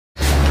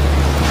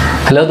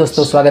Hello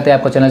दोस्तों, स्वागत है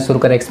आपका चैनल शुरू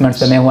कर एक्सपेरिमेंट्स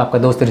पे। मैं हूं आपका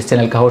दोस्त इस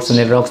चैनल का होस्ट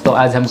सुनील रॉक्स। तो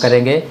आज हम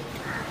करेंगे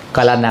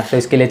काला नाग। तो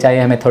इसके लिए चाहिए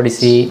हमें थोड़ी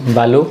सी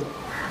बालू,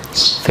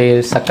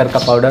 फिर शक्कर का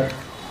पाउडर।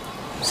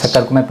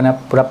 शक्कर को मैं अपना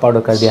पूरा पाउडर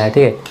कर दिया है,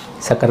 ठीक है,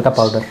 शक्कर का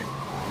पाउडर।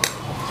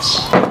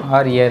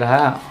 और ये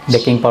रहा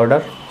बेकिंग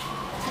पाउडर,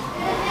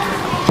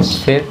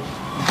 फिर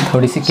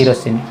थोड़ी सी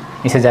केरोसिन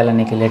इसे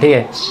जलाने के लिए, ठीक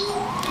है।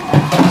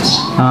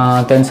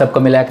 तो इन सबको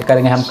मिला के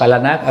करेंगे हम काला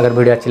नाग। अगर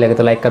वीडियो अच्छी लगे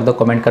तो लाइक कर दो,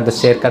 कमेंट कर दो,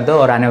 शेयर कर दो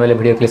और आने वाले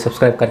वीडियो के लिए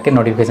सब्सक्राइब करके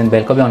नोटिफिकेशन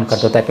बेल को भी ऑन कर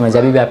दो, ताकि मैं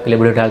जब भी आपके लिए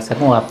वीडियो डाल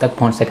सकूं वो आप तक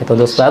पहुंच सके। तो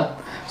दोस्तों अब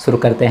शुरू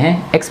करते हैं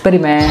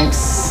experiments.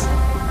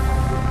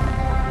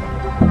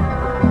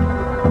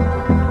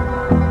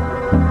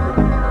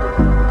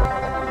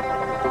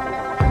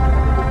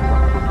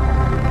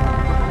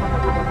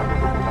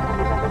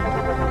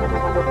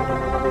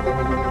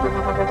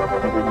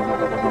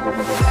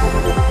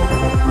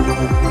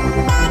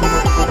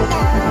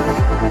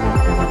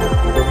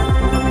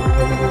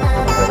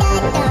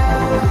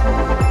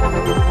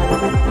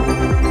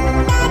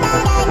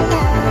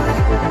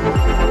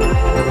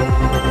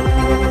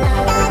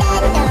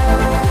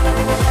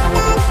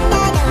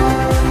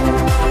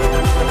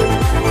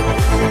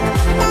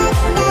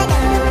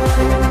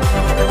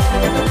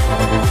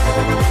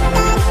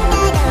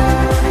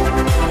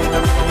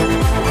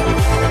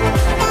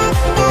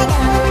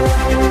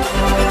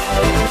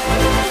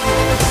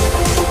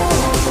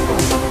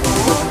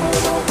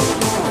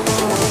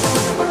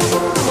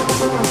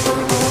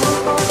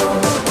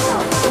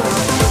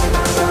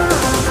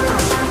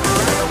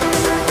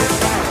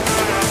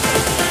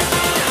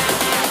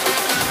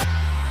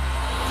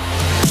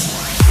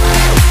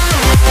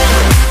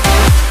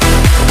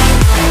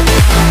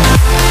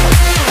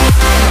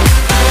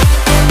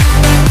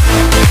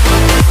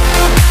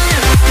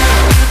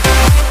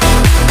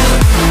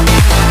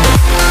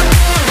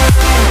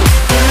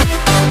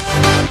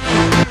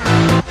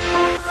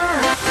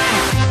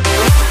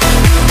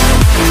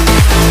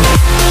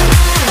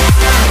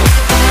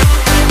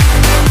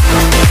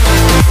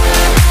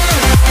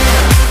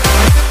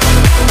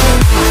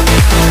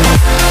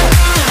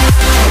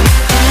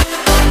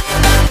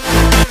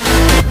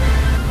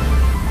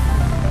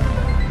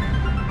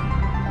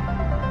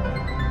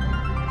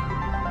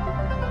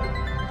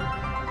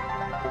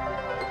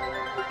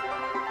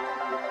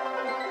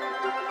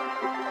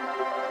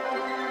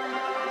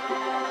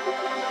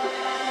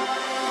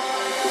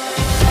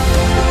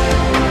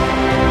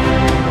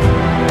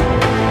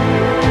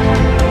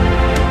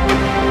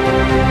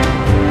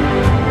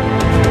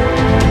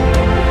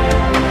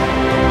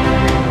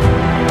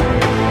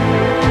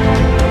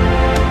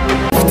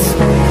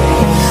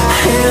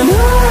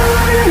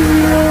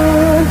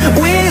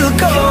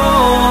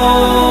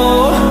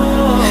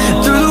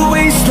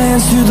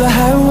 Through the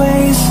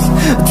highways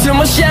till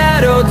my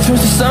shadow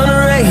turns to sun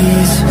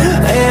rays,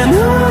 and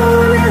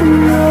on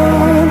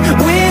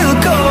we'll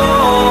go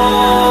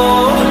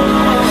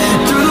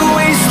through the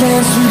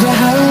wastelands, through the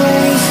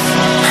highways,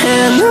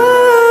 and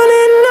on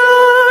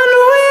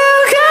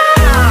we'll go.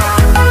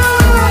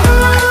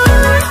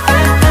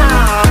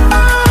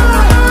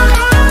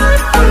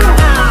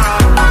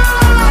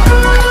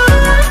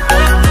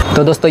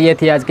 तो दोस्तों ये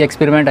थी आज की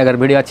एक्सपेरिमेंट। अगर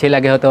वीडियो अच्छी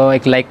लगे हो तो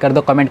एक लाइक कर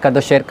दो, कमेंट कर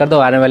दो, शेयर कर दो।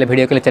 आने वाले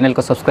वीडियो के लिए चैनल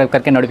को सब्सक्राइब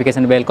करके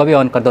नोटिफिकेशन बेल को भी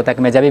ऑन कर दो,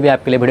 ताकि मैं जब भी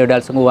आपके लिए वीडियो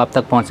डाल सकूँ वो आप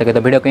तक पहुँच सके।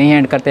 तो वीडियो को यहीं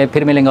एंड करते हैं,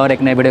 फिर मिलेंगे और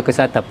एक नए वीडियो के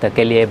साथ। तब तक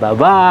के लिए बाय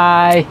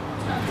बाय।